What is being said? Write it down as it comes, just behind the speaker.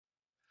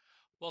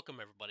Welcome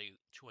everybody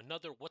to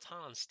another What's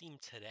Hot on Steam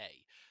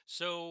today.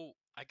 So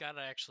I got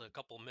actually a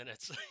couple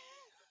minutes.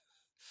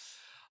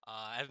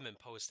 I haven't been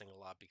posting a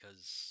lot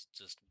because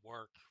just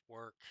work,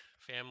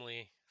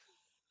 family.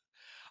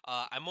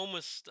 I'm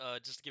almost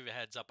just to give you a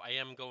heads up. I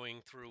am going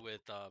through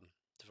with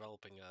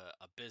developing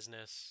a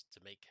business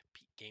to make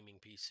gaming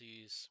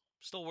PCs.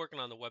 Still working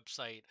on the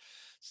website.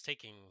 It's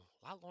taking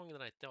a lot longer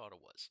than I thought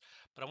it was.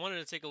 But I wanted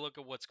to take a look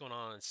at what's going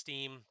on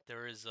Steam.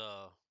 There is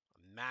a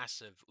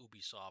massive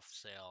Ubisoft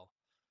sale.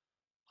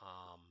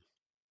 Um,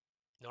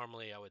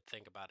 Normally, I would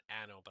think about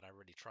Anno, but I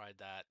already tried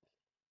that.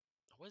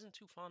 I wasn't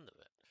too fond of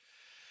it.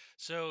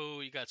 So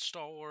you got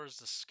Star Wars: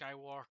 The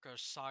Skywalker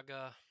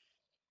Saga.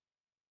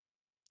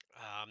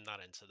 I'm not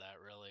into that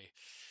really.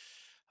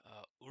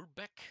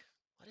 Urbeck.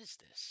 What is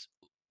this?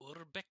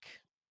 Urbeck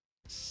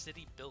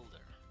City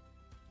Builder.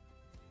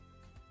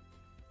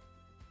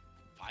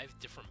 5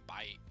 different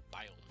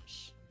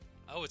biomes.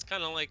 Oh, it's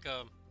kind of like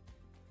a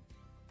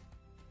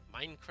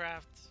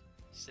Minecraft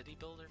city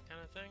builder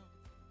kind of thing.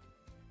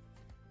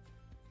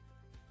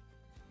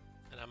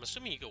 And I'm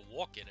assuming you could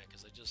walk in it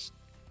because I just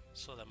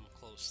saw them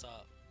closed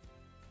up.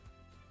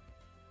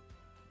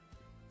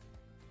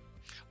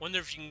 Wonder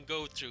if you can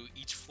go through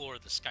each floor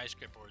of the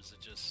skyscraper, or is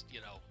it just, I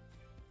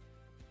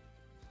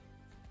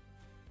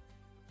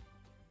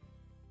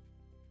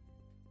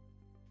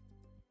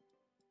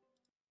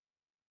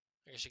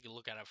guess you could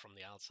look at it from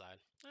the outside.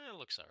 It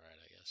looks alright,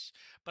 I guess.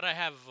 But I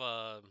have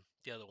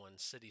the other one,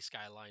 City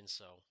Skyline,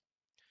 so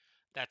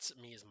that's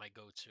me as my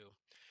go-to.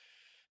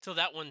 Till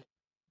that one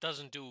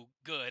doesn't do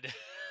good,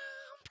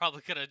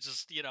 probably gonna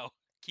just,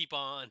 keep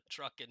on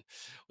trucking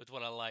with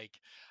what I like.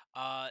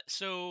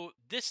 So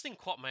this thing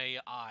caught my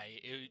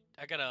eye.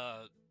 I got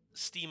a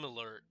Steam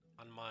alert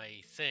on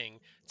my thing.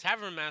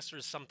 Tavern Master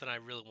is something I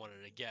really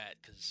wanted to get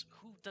because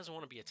who doesn't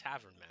want to be a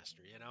Tavern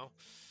Master, you know?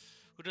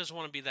 Who doesn't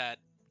want to be that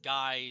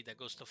guy that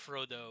goes to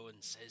Frodo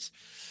and says,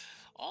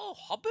 "Oh,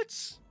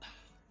 hobbits."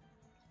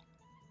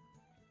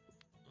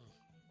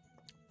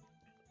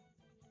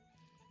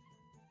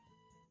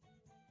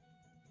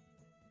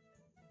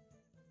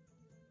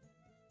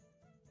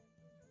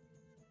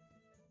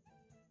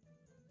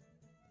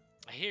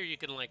 I hear you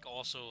can like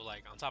also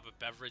like on top of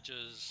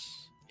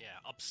beverages, yeah,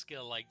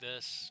 upskill like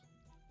this,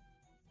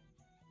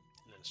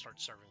 and then start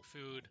serving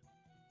food.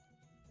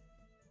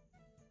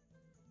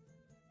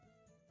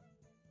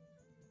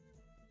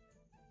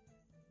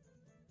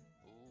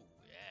 Ooh,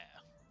 yeah.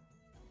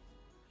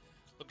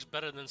 Looks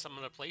better than some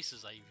of the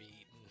places I've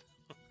eaten.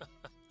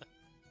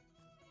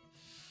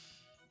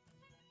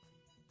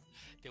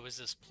 There was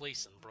this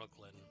place in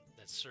Brooklyn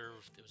that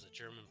served, it was a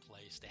German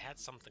place. They had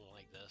something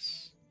like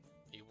this.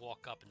 You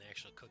walk up and they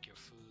actually cook your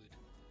food,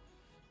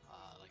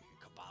 like a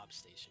kebab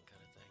station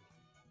kind of thing.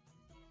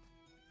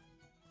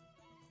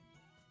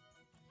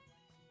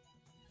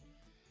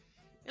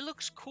 It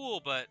looks cool,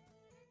 but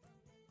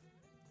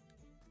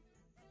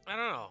I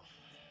don't know.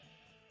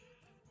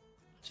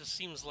 It just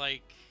seems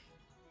like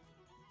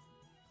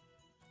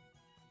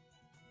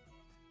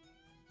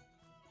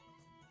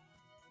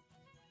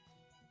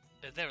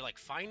they're like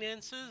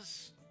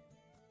finances.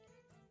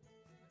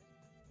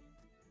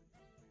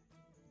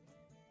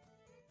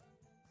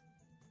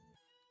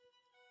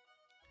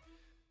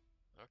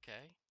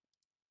 Okay.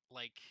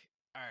 Like,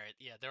 all right,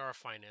 yeah, there are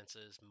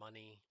finances,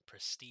 money,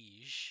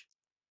 prestige.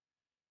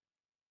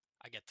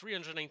 I get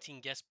 319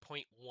 guess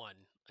point one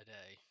a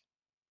day.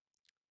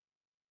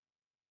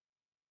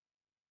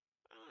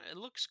 It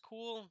looks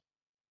cool.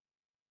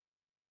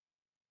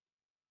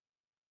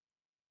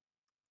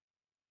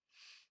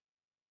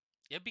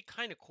 It'd be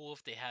kind of cool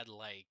if they had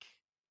like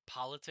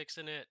politics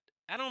in it.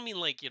 I don't mean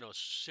like,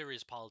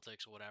 serious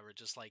politics or whatever.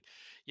 Just like,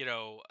 you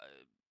know,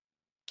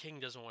 King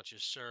doesn't want you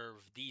to serve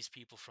these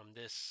people from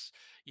this,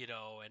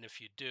 and if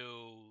you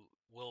do,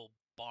 we'll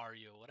bar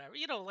you, whatever.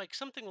 Like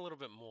something a little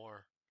bit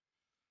more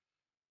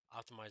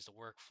optimize the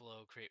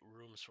workflow, create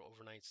rooms for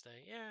overnight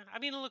stay. Yeah, I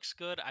mean, it looks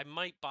good. I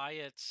might buy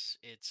it.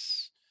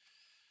 It's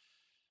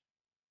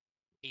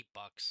 $8.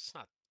 It's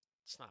not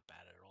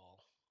bad at all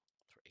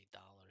for $8.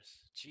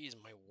 Jeez,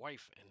 my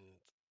wife and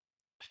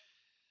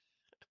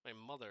my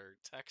mother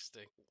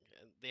texting,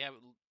 and they have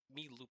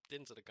me looped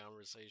into the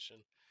conversation.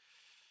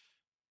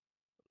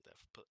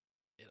 They've put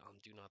it on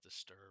Do Not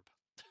Disturb.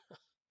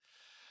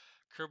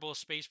 Kerbal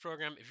Space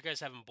Program. If you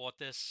guys haven't bought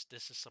this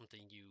is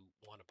something you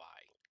want to buy.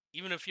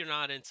 Even if you're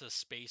not into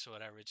space or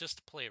whatever, just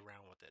to play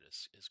around with it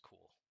is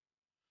cool.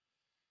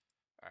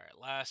 All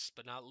right, last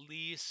but not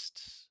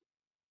least,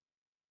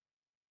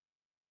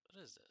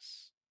 what is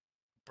this?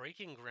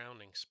 Breaking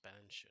Ground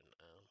expansion.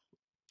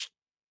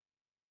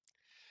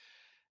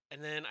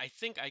 And then I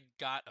think I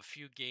got a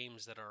few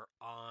games that are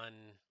on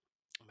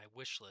my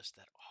wish list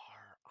that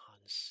are on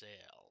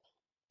sale.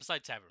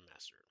 Besides Tavern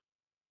Master,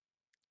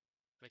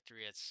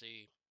 Victory at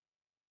Sea,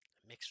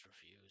 mixed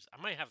reviews.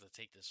 I might have to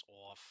take this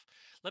off.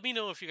 Let me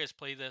know if you guys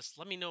play this.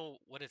 Let me know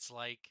what it's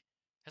like.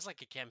 It has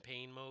like a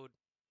campaign mode.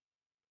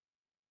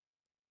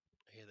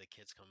 I hear the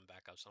kids coming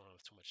back up, so I don't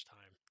have too much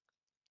time.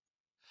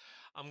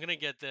 I'm gonna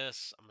get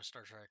this. I'm a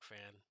Star Trek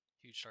fan.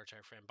 Huge Star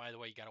Trek fan. By the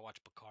way, you got to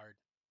watch Picard.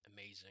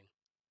 Amazing.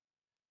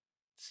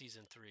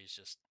 Season 3 is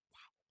just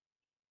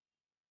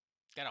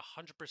got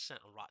 100%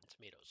 on Rotten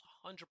Tomatoes.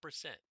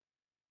 100%.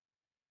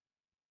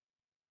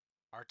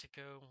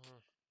 Artico.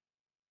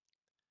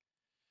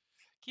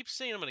 Keep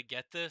saying I'm gonna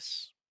get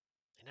this.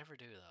 I never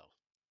do though.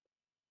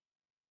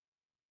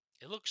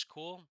 It looks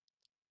cool.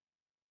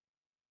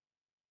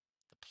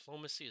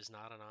 Diplomacy is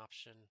not an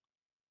option.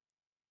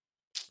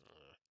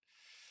 Uh,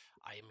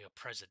 I am your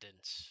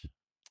president.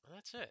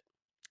 That's it.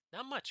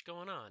 Not much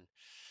going on.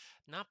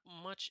 Not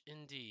much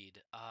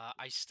indeed.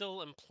 I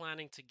still am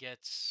planning to get.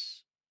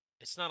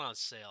 It's not on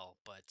sale,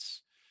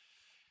 but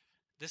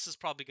this is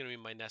probably going to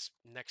be my next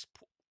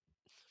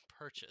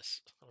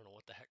purchase. I don't know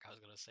what the heck I was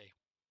going to say.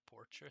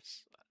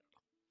 Purchase.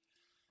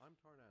 I'm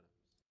Tarn Adams.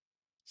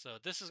 So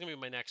this is going to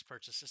be my next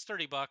purchase. It's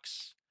 $30.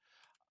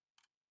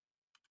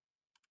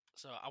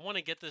 So I want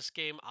to get this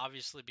game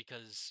obviously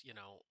because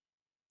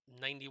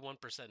 91%,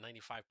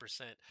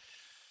 95%.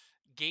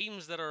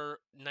 Games that are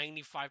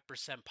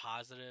 95%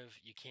 positive,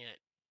 you can't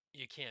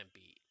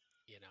beat,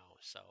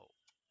 So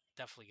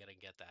definitely gonna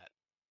get that.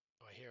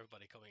 Oh, I hear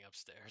everybody coming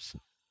upstairs.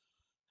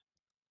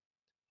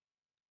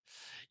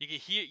 You can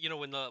hear,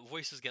 when the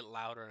voices get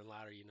louder and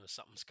louder,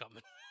 something's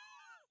coming.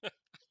 All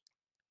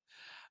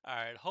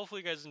right.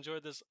 Hopefully you guys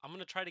enjoyed this. I'm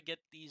gonna try to get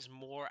these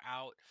more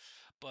out,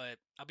 but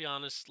I'll be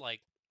honest,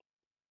 like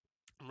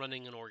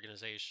running an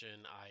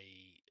organization, I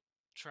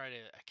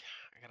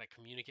gotta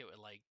communicate with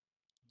like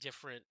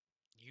different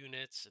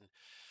units and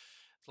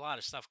there's a lot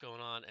of stuff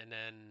going on. And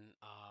then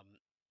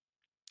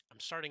I'm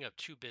starting up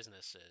two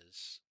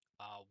businesses.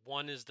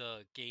 One is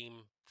the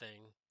game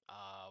thing,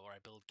 where I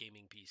build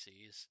gaming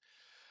PCs,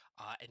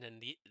 and then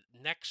the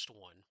next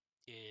one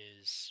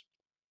is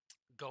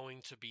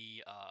going to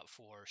be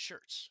for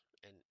shirts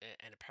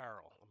and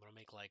apparel. I'm gonna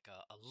make like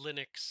a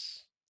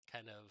Linux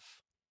kind of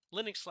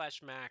Linux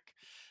slash Mac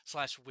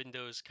slash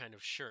Windows kind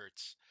of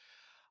shirts.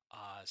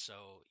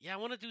 So yeah, I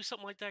want to do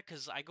something like that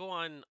because I go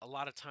on a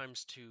lot of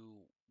times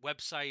to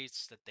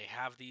websites that they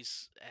have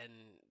these and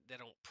they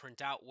don't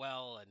print out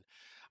well. And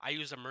I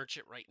use a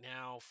merchant right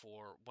now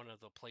for one of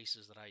the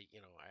places that I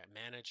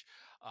manage,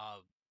 uh,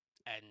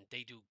 and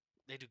they do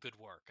good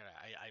work. And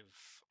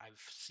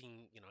I've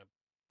seen, I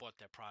bought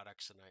their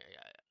products and I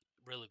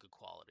really good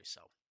quality.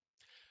 So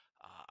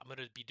I'm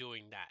gonna be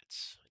doing that.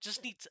 It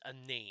just needs a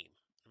name.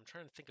 I'm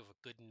trying to think of a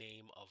good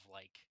name of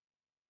like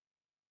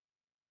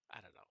I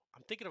don't know.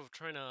 I'm thinking of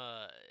trying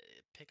to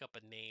pick up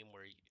a name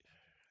where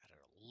I don't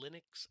know,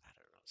 Linux. I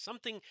don't know,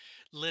 something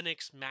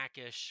Linux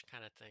Macish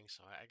kind of thing.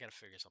 So I got to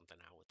figure something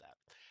out with that.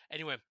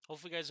 Anyway,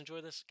 hopefully you guys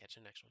enjoy this. Catch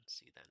you next one.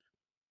 See you then.